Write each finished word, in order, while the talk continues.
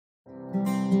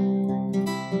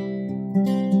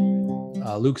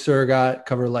Luke Surgot,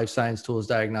 cover life science tools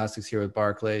diagnostics here with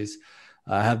Barclays.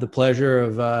 I have the pleasure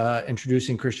of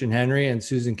introducing Christian Henry and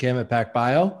Susan Kim at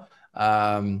Pacbio,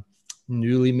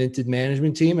 newly minted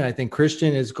management team. And I think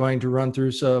Christian is going to run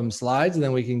through some slides and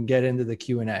then we can get into the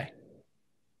Q&A.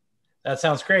 That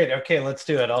sounds great. Okay, let's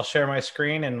do it. I'll share my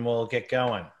screen and we'll get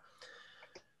going.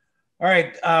 All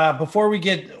right, before we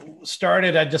get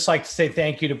started, I'd just like to say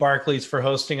thank you to Barclays for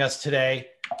hosting us today.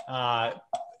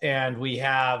 And we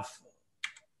have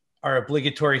our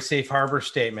obligatory safe harbor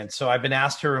statement. So I've been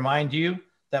asked to remind you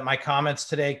that my comments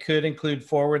today could include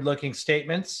forward-looking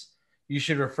statements. You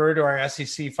should refer to our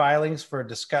SEC filings for a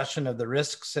discussion of the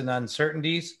risks and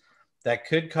uncertainties that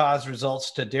could cause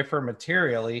results to differ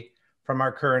materially from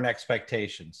our current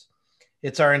expectations.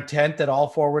 It's our intent that all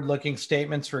forward-looking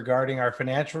statements regarding our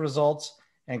financial results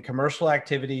and commercial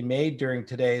activity made during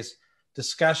today's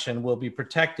discussion will be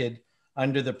protected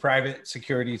under the Private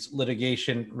Securities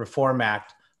Litigation Reform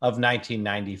Act of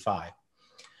 1995.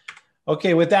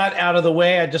 Okay, with that out of the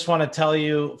way, I just want to tell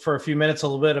you for a few minutes a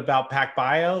little bit about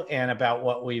Pacbio and about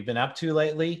what we've been up to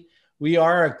lately. We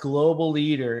are a global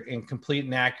leader in complete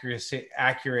and accurate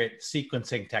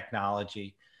sequencing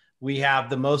technology. We have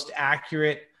the most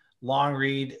accurate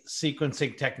long-read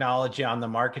sequencing technology on the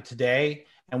market today,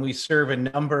 and we serve a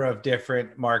number of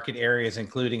different market areas,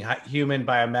 including human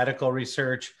biomedical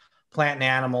research, plant and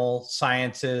animal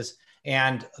sciences,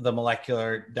 and the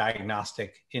molecular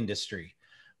diagnostic industry.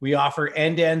 We offer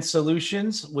end-to-end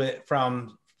solutions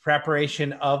from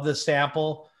preparation of the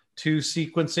sample to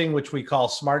sequencing, which we call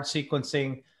smart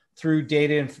sequencing, through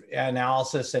data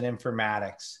analysis and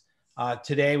informatics.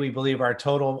 Today, we believe our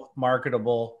total market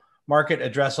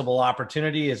addressable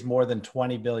opportunity is more than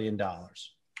 $20 billion.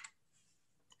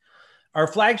 Our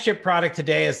flagship product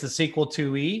today is the Sequel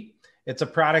IIe. It's a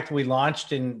product we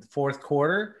launched in fourth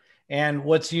quarter. And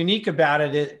what's unique about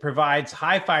it, it provides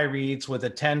hi-fi reads with a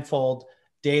 10-fold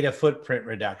data footprint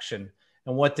reduction.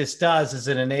 And what this does is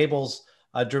it enables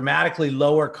a dramatically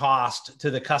lower cost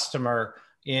to the customer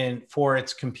for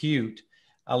its compute,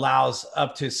 allows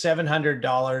up to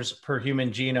 $700 per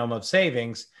human genome of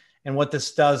savings. And what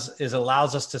this does is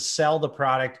allows us to sell the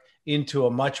product into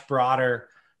a much broader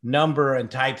number and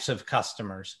types of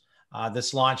customers.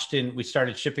 We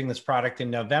started shipping this product in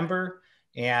November,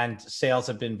 and sales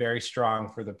have been very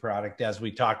strong for the product, as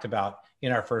we talked about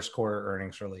in our first quarter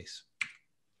earnings release.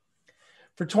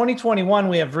 For 2021,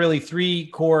 we have really three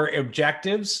core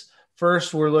objectives.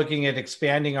 First, we're looking at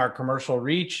expanding our commercial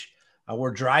reach.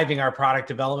 We're driving our product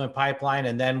development pipeline,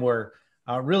 and then we're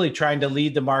really trying to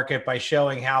lead the market by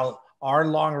showing how our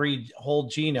long-read whole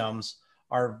genomes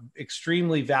are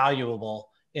extremely valuable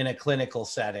in a clinical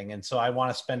setting. And so I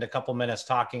want to spend a couple minutes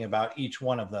talking about each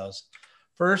one of those.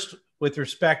 First, with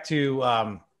respect to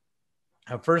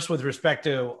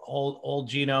whole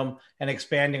genome and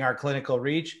expanding our clinical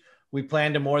reach, we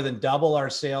plan to more than double our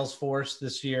sales force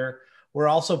this year. We're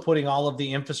also putting all of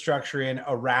the infrastructure in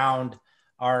around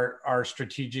our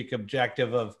strategic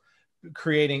objective of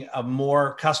creating a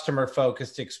more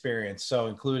customer-focused experience. So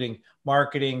including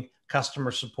marketing, customer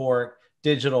support,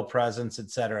 digital presence, et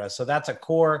cetera. So that's a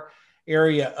core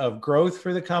area of growth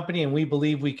for the company. And we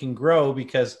believe we can grow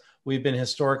because we've been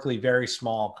historically very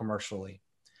small commercially.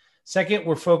 Second,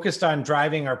 we're focused on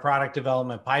driving our product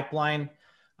development pipeline.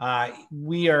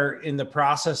 We are in the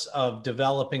process of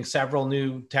developing several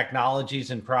new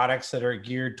technologies and products that are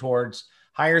geared towards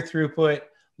higher throughput,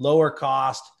 lower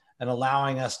cost, and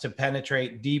allowing us to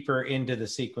penetrate deeper into the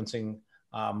sequencing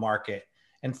market.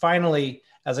 And finally,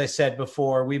 as I said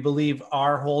before, we believe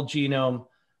our whole genome,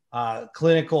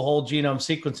 clinical whole genome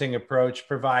sequencing approach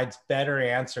provides better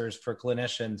answers for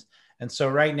clinicians. And so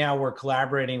right now we're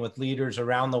collaborating with leaders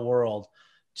around the world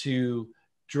to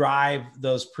drive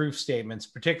those proof statements,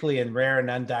 particularly in rare and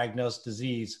undiagnosed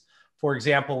disease. For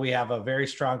example, we have a very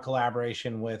strong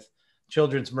collaboration with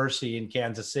Children's Mercy in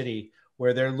Kansas City,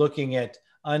 where they're looking at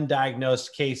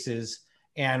undiagnosed cases,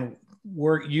 and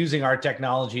we're using our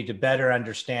technology to better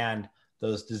understand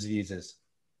those diseases.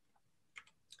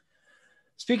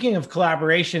 Speaking of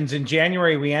collaborations, in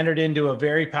January, we entered into a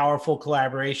very powerful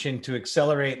collaboration to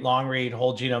accelerate long-read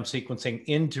whole genome sequencing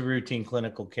into routine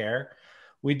clinical care.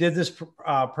 We did this,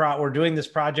 we're doing this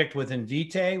project with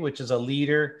Invitae, which is a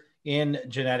leader in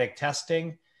genetic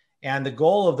testing. And the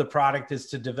goal of the product is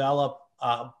to develop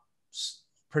a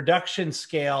production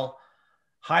scale,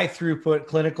 high throughput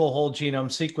clinical whole genome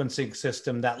sequencing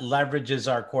system that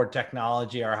leverages our core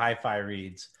technology, our hi-fi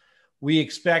reads. We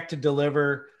expect to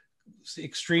deliver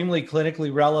extremely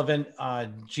clinically relevant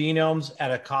genomes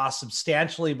at a cost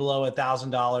substantially below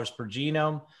 $1,000 per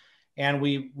genome. And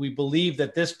we believe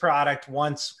that this product,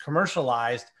 once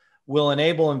commercialized, will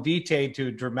enable Invitae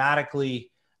to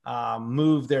dramatically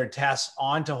move their tests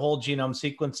onto whole genome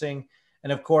sequencing.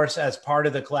 And of course, as part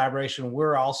of the collaboration,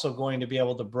 we're also going to be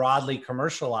able to broadly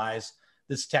commercialize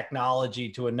this technology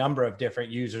to a number of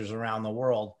different users around the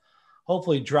world,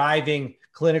 hopefully driving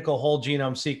clinical whole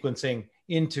genome sequencing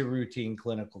into routine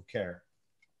clinical care.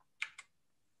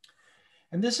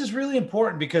 And this is really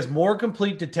important because more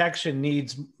complete detection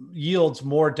yields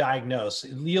more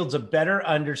diagnosis. It yields a better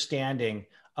understanding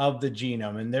of the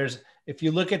genome. And if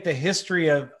you look at the history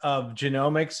of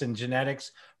genomics and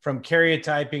genetics, from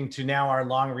karyotyping to now our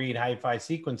long read hi-fi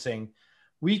sequencing,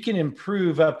 we can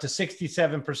improve up to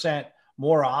 67%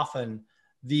 more often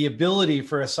the ability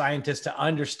for a scientist to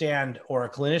understand, or a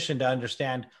clinician to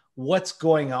understand, what's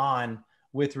going on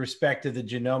with respect to the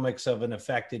genomics of an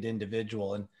affected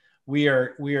individual. And we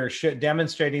are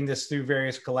demonstrating this through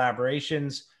various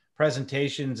collaborations,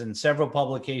 presentations, and several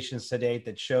publications to date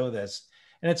that show this.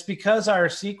 And it's because our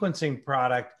sequencing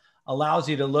product allows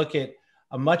you to look at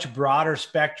a much broader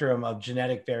spectrum of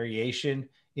genetic variation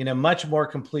in a much more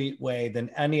complete way than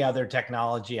any other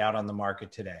technology out on the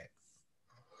market today.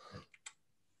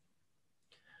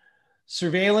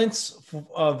 Surveillance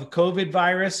of COVID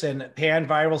virus and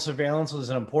pan-viral surveillance was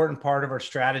an important part of our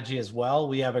strategy as well.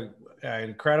 We have an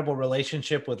incredible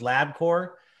relationship with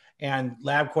LabCorp, and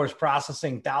LabCorp is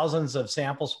processing thousands of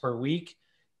samples per week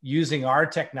using our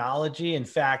technology. In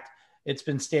fact, it's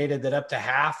been stated that up to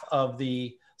half of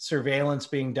the surveillance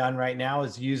being done right now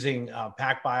is using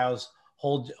Pacbio's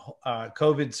whole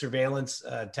COVID surveillance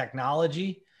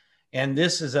technology. And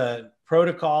this is a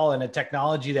protocol and a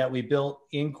technology that we built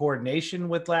in coordination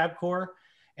with LabCorp,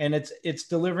 and it's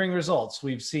delivering results.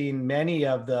 We've seen many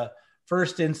of the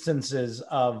first instances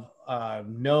of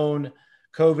known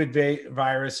COVID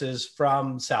viruses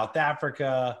from South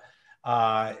Africa,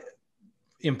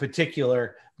 in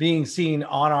particular, being seen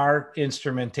on our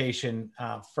instrumentation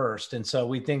first. And so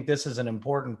we think this is an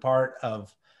important part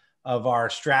of our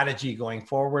strategy going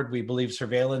forward. We believe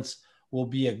surveillance will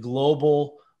be a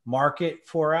global market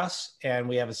for us, and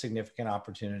we have a significant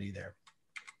opportunity there.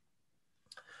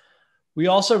 We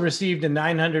also received a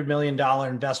 $900 million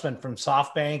investment from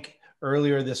SoftBank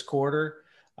earlier this quarter.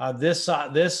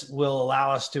 This will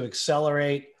allow us to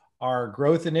accelerate our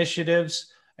growth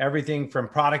initiatives, everything from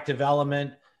product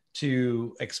development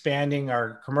to expanding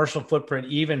our commercial footprint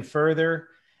even further.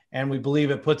 And we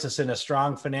believe it puts us in a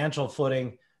strong financial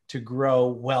footing to grow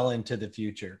well into the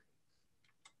future.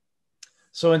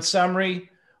 So in summary,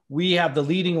 we have the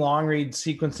leading long-read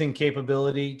sequencing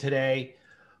capability today.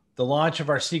 The launch of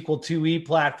our Sequel IIe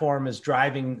platform is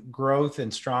driving growth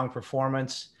and strong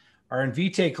performance. Our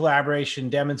Invitae collaboration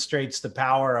demonstrates the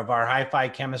power of our hi-fi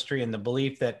chemistry and the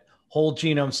belief that whole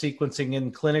genome sequencing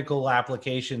in clinical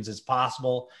applications is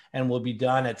possible and will be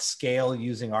done at scale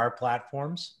using our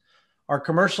platforms. Our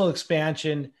commercial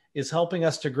expansion is helping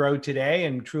us to grow today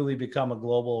and truly become a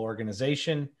global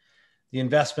organization. The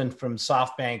investment from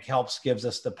SoftBank gives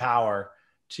us the power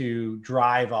to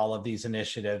drive all of these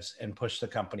initiatives and push the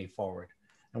company forward.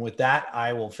 And with that,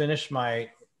 I will finish my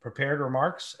prepared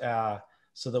remarks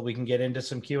so that we can get into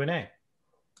some Q&A.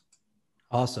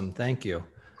 Awesome, thank you.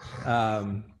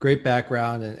 Great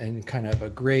background and kind of a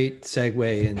great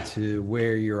segue into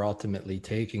where you're ultimately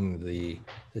taking the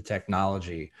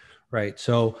technology, right?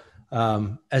 So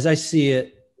as I see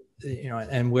it,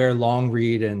 and where long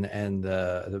read and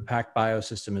the Pacbio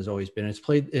system has always been,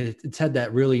 it's had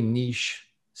that really niche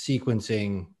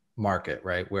sequencing market,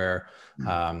 right? Where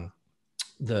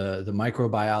the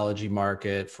microbiology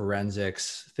market,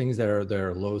 forensics, things that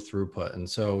are low throughput. And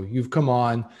so you've come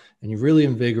on and you've really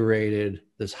invigorated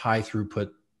this high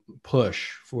throughput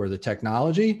push for the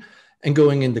technology and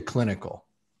going into clinical.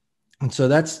 And so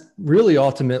that's really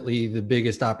ultimately the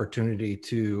biggest opportunity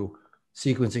to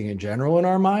sequencing in general in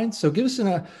our minds. So give us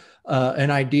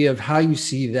an idea of how you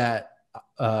see that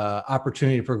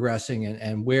opportunity progressing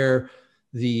and where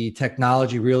the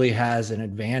technology really has an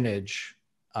advantage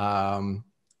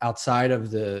outside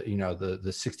of the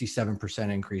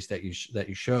 67% increase that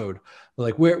you showed. But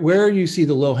like where you see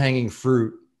the low hanging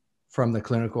fruit from the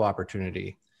clinical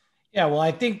opportunity. Yeah, well,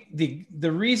 I think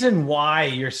the reason why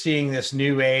you're seeing this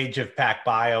new age of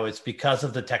Pacbio is because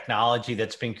of the technology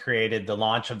that's been created, the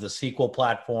launch of the Sequel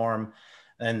platform,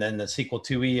 and then the Sequel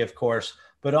IIe, of course,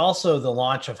 but also the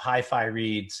launch of hi-fi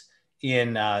reads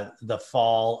in the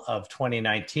fall of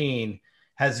 2019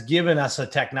 has given us a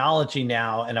technology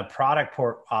now and a product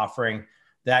offering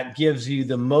that gives you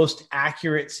the most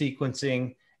accurate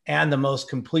sequencing and the most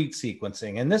complete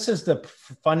sequencing. And this is the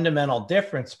fundamental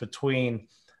difference between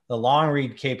the long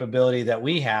read capability that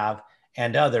we have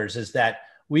and others, is that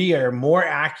we are more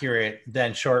accurate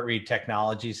than short read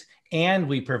technologies, and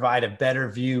we provide a better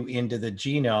view into the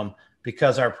genome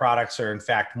because our products are in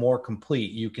fact more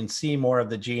complete. You can see more of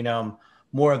the genome,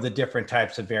 more of the different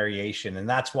types of variation. And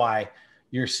that's why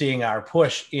you're seeing our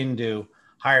push into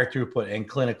higher throughput and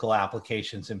clinical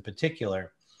applications in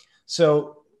particular.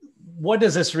 So what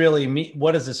does this really mean?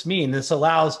 What does this mean? This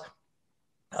allows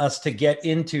us to get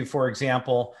into, for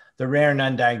example, the rare and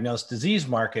undiagnosed disease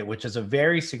market, which is a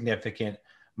very significant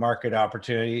market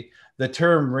opportunity. The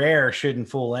term rare shouldn't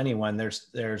fool anyone.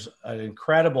 There's an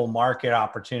incredible market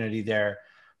opportunity there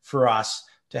for us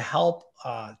to help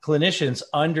clinicians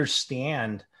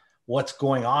understand what's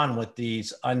going on with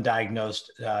these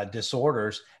undiagnosed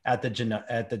disorders at the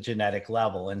genetic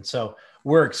level. And so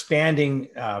we're expanding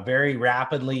very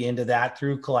rapidly into that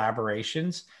through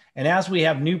collaborations. And as we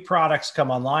have new products come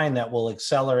online that will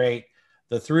accelerate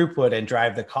the throughput and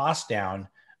drive the cost down,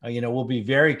 we'll be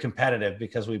very competitive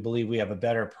because we believe we have a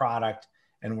better product,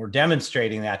 and we're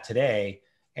demonstrating that today.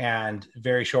 And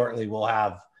very shortly, we'll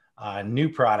have new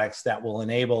products that will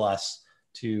enable us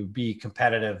to be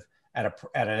competitive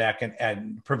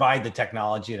and provide the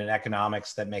technology and an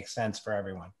economics that makes sense for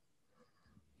everyone.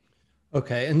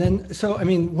 Okay. And then, so, I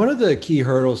mean, one of the key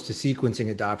hurdles to sequencing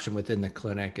adoption within the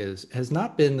clinic has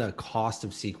not been the cost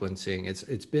of sequencing.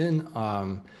 It's been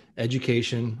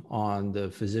education on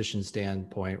the physician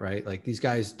standpoint, right? Like, these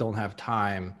guys don't have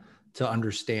time to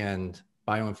understand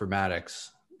bioinformatics,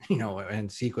 and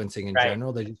sequencing in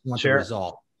general. They just want the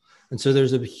result. And so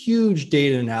there's a huge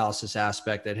data analysis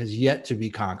aspect that has yet to be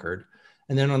conquered.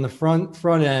 And then on the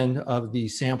front end of the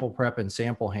sample prep and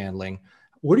sample handling,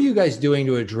 what are you guys doing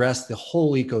to address the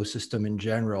whole ecosystem in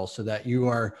general so that you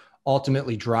are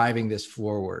ultimately driving this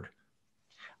forward?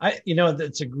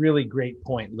 That's a really great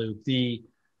point, Luke. The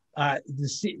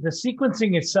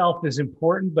sequencing itself is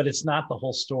important, but it's not the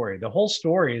whole story. The whole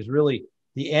story is really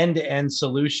the end-to-end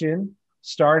solution,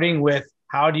 starting with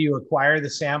how do you acquire the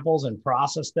samples and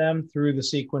process them through the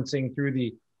sequencing, through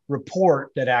the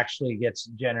report that actually gets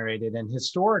generated. And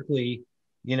historically,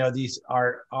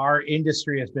 our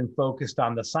industry has been focused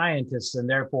on the scientists, and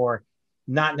therefore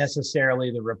not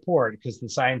necessarily the report, because the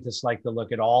scientists like to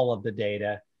look at all of the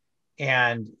data.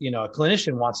 And, a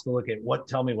clinician wants to look at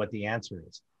tell me what the answer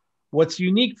is. What's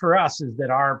unique for us is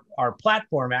that our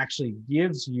platform actually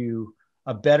gives you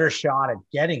a better shot at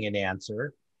getting an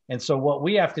answer. And so what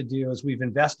we have to do is we've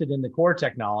invested in the core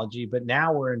technology, but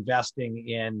now we're investing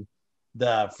in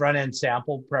the front end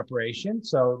sample preparation.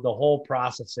 So the whole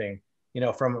processing,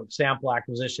 from sample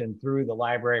acquisition through the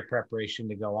library preparation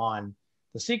to go on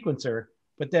the sequencer,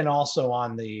 but then also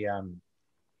on the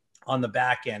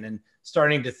back end, and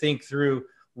starting to think through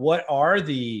what are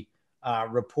the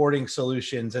reporting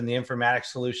solutions and the informatics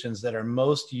solutions that are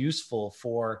most useful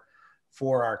for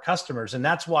our customers. And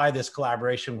that's why this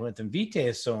collaboration with Invitae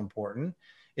is so important.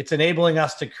 It's enabling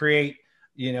us to create,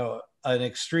 an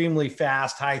extremely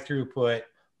fast, high throughput,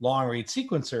 long read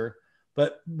sequencer.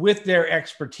 But with their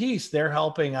expertise, they're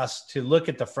helping us to look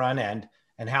at the front end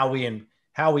and how we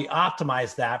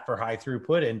optimize that for high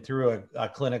throughput and through a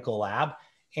clinical lab.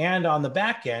 And on the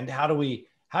back end, how do we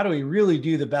really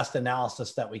do the best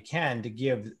analysis that we can to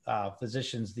give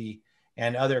physicians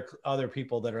and other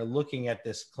people that are looking at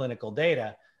this clinical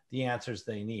data the answers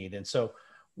they need. And so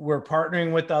we're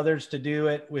partnering with others to do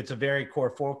it. It's a very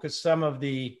core focus. Some of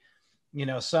the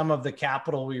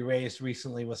capital we raised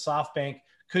recently with SoftBank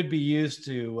could be used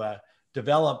to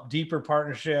develop deeper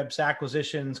partnerships,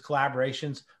 acquisitions,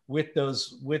 collaborations with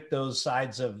those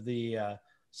sides of the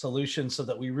solution, so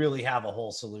that we really have a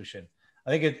whole solution. I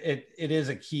think it is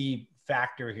a key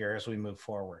factor here as we move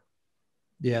forward.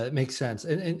 Yeah, it makes sense.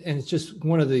 And it's just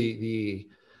one of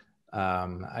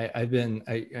I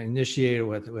initiated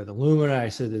with Illumina. I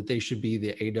said that they should be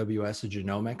the AWS of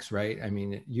genomics, right? I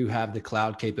mean, you have the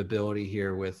cloud capability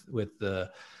here with the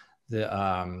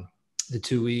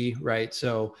 2E, right?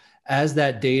 So as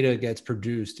that data gets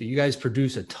produced, you guys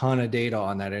produce a ton of data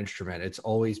on that instrument. It's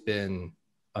always been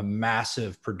a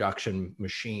massive production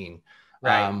machine.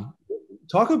 Right.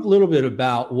 Talk a little bit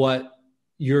about what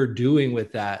you're doing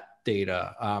with that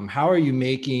data. How are you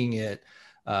making it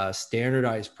a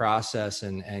standardized process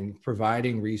and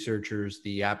providing researchers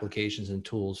the applications and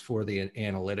tools for the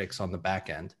analytics on the back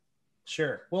end?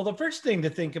 Sure. Well, the first thing to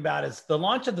think about is the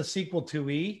launch of the Sequel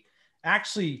IIe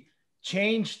actually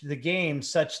changed the game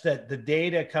such that the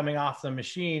data coming off the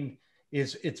machine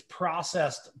it's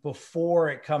processed before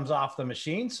it comes off the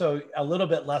machine. So a little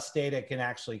bit less data can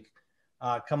actually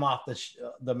come off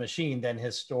the machine than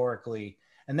historically.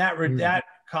 And that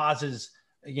causes,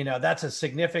 that's a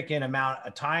significant amount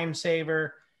of time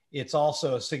saver. It's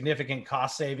also significant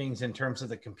cost savings in terms of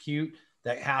the compute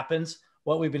that happens.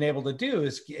 What we've been able to do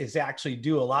is actually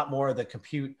do a lot more of the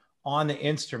compute on the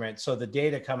instrument. So the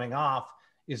data coming off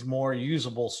is more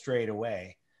usable straight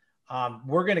away.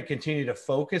 We're going to continue to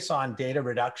focus on data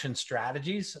reduction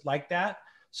strategies like that,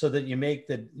 so that you make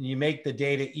the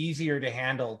data easier to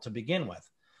handle to begin with.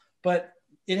 But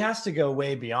it has to go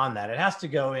way beyond that. It has to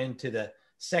go into the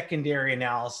secondary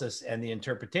analysis and the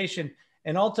interpretation,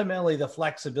 and ultimately the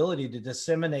flexibility to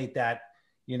disseminate that,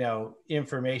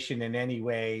 information in any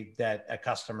way that a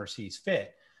customer sees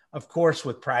fit. Of course,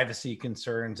 with privacy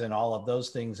concerns and all of those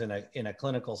things in a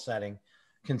clinical setting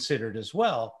considered as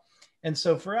well. And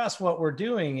so for us, what we're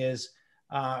doing is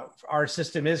our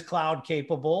system is cloud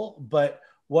capable, but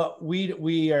what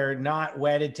we are not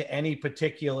wedded to any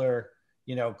particular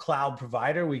cloud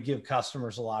provider. We give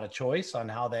customers a lot of choice on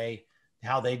how they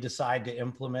decide to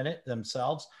implement it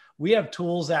themselves. We have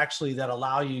tools actually that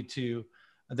allow you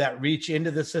that reach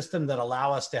into the system, that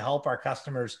allow us to help our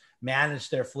customers manage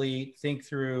their fleet, think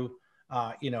through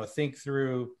how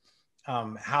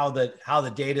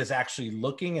the data is actually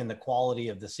looking and the quality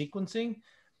of the sequencing.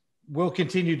 We'll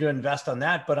continue to invest on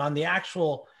that, but on the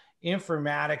actual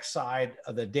informatics side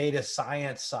of the data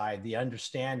science side, the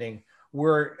understanding, we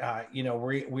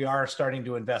are starting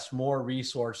to invest more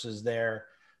resources there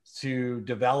to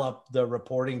develop the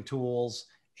reporting tools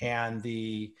and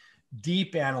the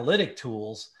deep analytic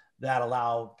tools that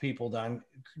allow people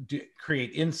to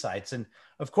create insights. And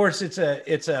of course, the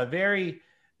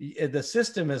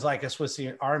system is like a Swiss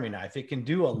Army knife. It can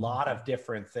do a lot of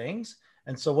different things.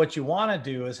 And so what you want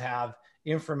to do is have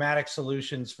informatics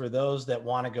solutions for those that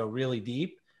want to go really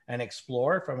deep and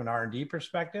explore from an R&D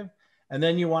perspective. And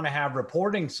then you want to have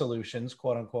reporting solutions,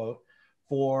 quote unquote,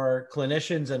 for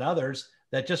clinicians and others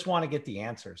that just want to get the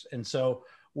answers. And so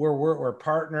we're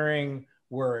partnering,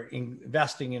 we're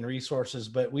investing in resources,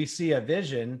 but we see a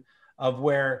vision of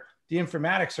where the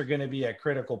informatics are going to be a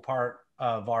critical part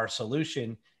of our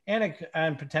solution and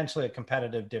potentially a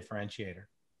competitive differentiator.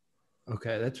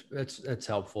 Okay, that's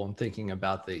helpful. I'm thinking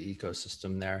about the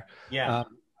ecosystem there. Yeah.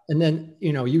 And then,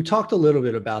 you talked a little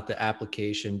bit about the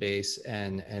application base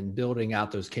and building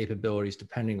out those capabilities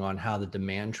depending on how the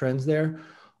demand trends there.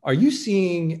 Are you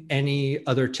seeing any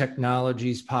other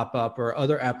technologies pop up or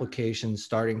other applications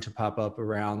starting to pop up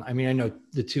around? I mean, I know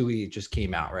the 2E just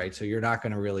came out, right? So you're not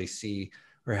going to really see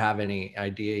or have any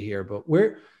idea here, but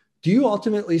where do you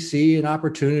ultimately see an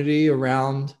opportunity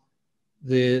around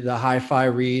the hi-fi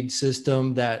read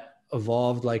system that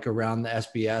evolved like around the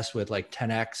SBS with like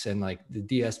 10X and like the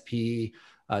DSP,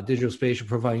 digital spatial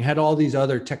profiling, had all these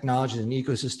other technologies and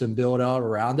ecosystem built out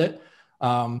around it?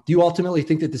 Do you ultimately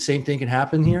think that the same thing can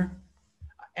happen here?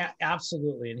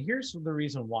 Absolutely. And here's the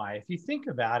reason why. If you think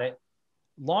about it,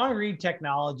 long read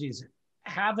technologies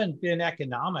haven't been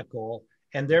economical,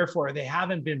 and therefore they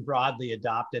haven't been broadly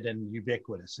adopted and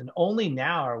ubiquitous. And only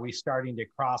now are we starting to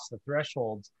cross the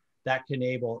thresholds that can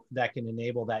enable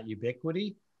that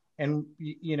ubiquity. And,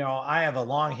 I have a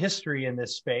long history in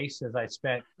this space, as I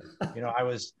spent, I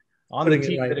was on the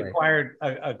team that acquired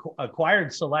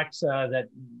Solexa, that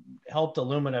helped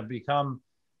Illumina become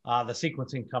the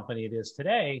sequencing company it is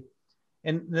today.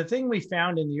 And the thing we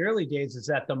found in the early days is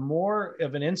that the more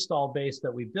of an install base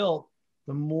that we built,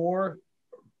 the more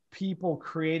people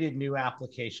created new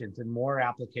applications and more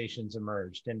applications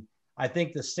emerged. And I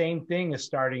think the same thing is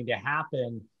starting to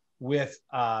happen with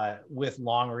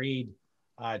long read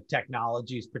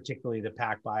technologies, particularly the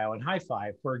Pacbio and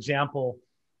Hi-Fi. For example,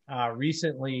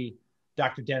 recently,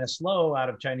 Dr. Dennis Loh out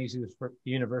of Chinese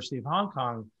University of Hong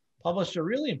Kong published a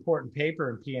really important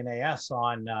paper in PNAS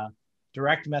on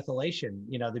direct methylation,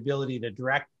 the ability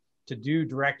to do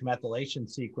direct methylation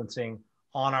sequencing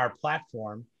on our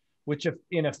platform, which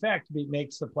in effect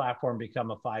makes the platform become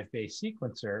a 5-base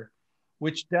sequencer,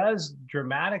 which does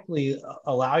dramatically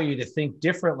allow you to think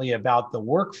differently about the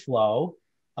workflow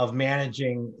of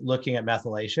looking at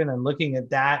methylation and looking at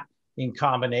that in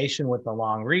combination with the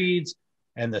long reads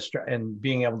and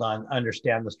being able to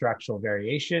understand the structural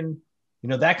variation.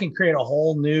 That can create a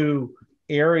whole new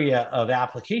area of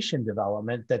application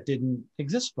development that didn't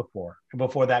exist before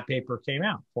that paper came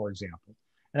out, for example.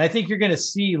 And I think you're going to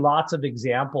see lots of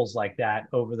examples like that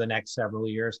over the next several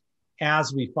years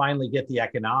as we finally get the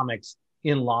economics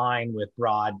in line with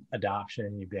broad adoption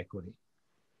and ubiquity.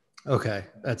 Okay,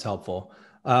 that's helpful.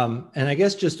 And I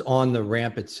guess just on the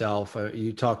ramp itself,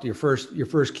 you talked, your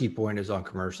first key point is on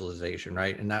commercialization,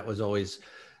 right? And that was always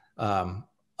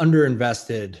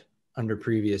underinvested under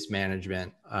previous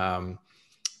management.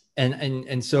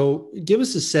 And so give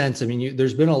us a sense. I mean,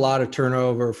 there's been a lot of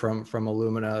turnover from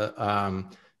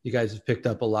Illumina. you guys have picked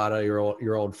up a lot of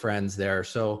your old friends there.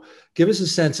 So give us a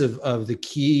sense of the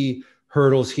key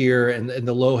hurdles here and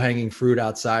the low hanging fruit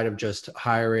outside of just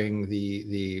hiring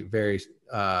the very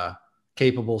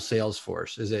capable sales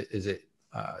force. Is it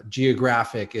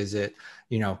geographic? Is it,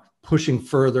 pushing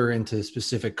further into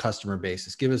specific customer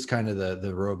bases? Give us kind of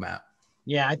the roadmap.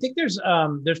 Yeah, I think there's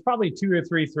probably 2 or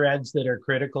 3 threads that are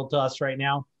critical to us right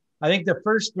now. I think the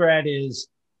first thread is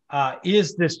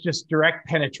this just direct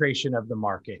penetration of the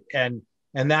market, and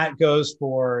that goes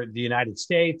for the United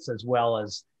States as well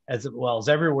as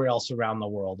everywhere else around the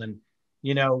world. And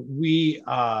we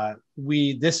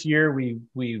this year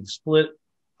we've split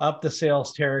up the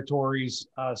sales territories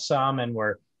some, and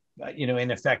we're in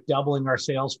effect doubling our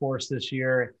sales force this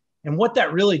year. And what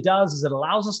that really does is it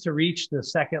allows us to reach the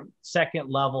second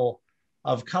level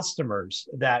of customers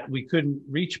that we couldn't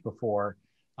reach before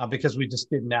because we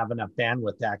just didn't have enough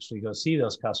bandwidth to actually go see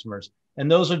those customers. And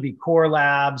those would be core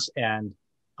labs and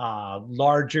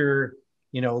larger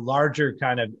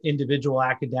kind of individual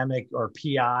academic or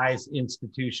PIs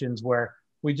institutions where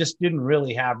we just didn't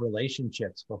really have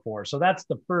relationships before. So that's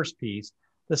the first piece.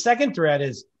 The second thread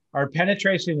is our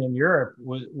penetration in Europe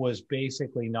was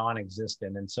basically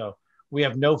non-existent. And so we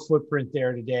have no footprint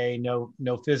there today, no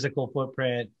physical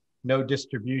footprint, no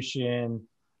distribution.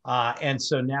 And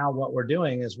so now what we're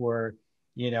doing is we're,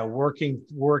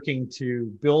 working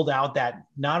to build out that,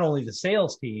 not only the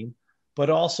sales team, but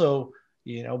also,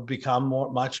 become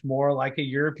much more like a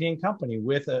European company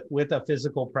with a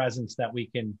physical presence that we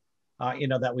can,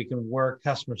 that we can work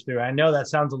customers through. I know that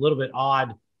sounds a little bit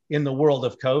odd in the world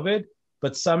of COVID,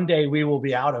 but someday we will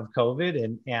be out of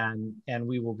COVID and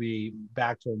we will be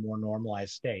back to a more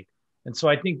normalized state. And so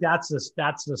I think that's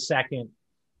the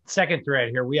second thread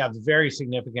here. We have very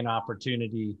significant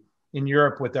opportunity in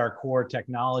Europe with our core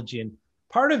technology. And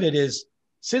part of it is,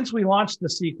 since we launched the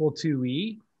Sequel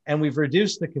IIe and we've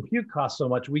reduced the compute cost so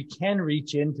much, we can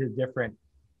reach into different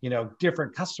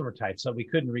customer types that we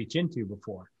couldn't reach into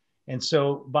before. And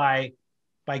so by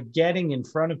getting in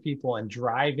front of people and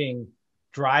driving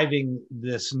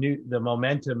the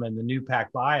momentum and the new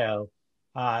Pacbio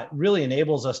really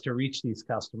enables us to reach these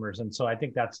customers. And so I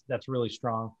think that's really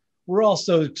strong. We're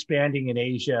also expanding in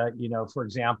Asia. For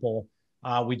example,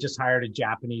 we just hired a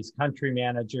Japanese country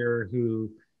manager who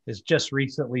has just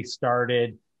recently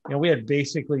started. We had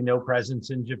basically no presence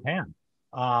in Japan.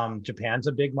 Japan's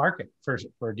a big market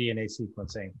for DNA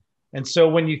sequencing. And so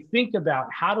when you think about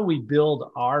how do we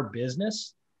build our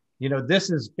business, this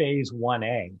is phase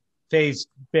 1A. Phase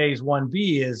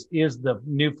 1B is the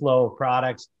new flow of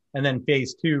products. And then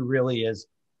phase 2 really is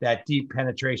that deep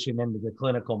penetration into the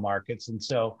clinical markets. And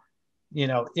so,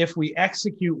 if we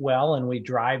execute well and we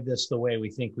drive this the way we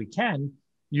think we can,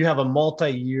 you have a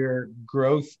multi-year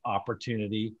growth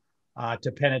opportunity to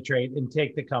penetrate and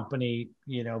take the company,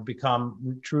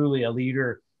 become truly a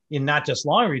leader in not just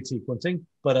long-read sequencing,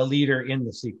 but a leader in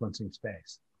the sequencing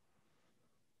space.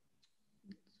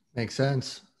 Makes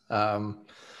sense. All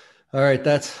right,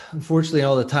 that's unfortunately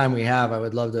all the time we have. I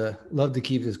would love to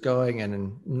keep this going, and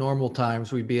in normal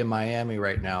times we'd be in Miami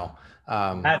right now.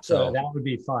 That would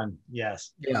be fun.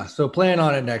 Yes. Yeah. So plan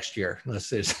on it next year. Let's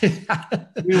say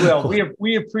we will.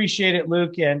 We appreciate it,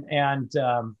 Luke, and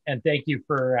thank you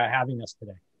for having us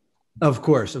today. Of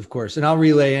course, and I'll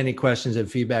relay any questions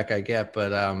and feedback I get.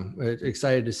 But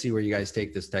excited to see where you guys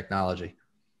take this technology.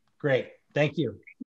 Great. Thank you.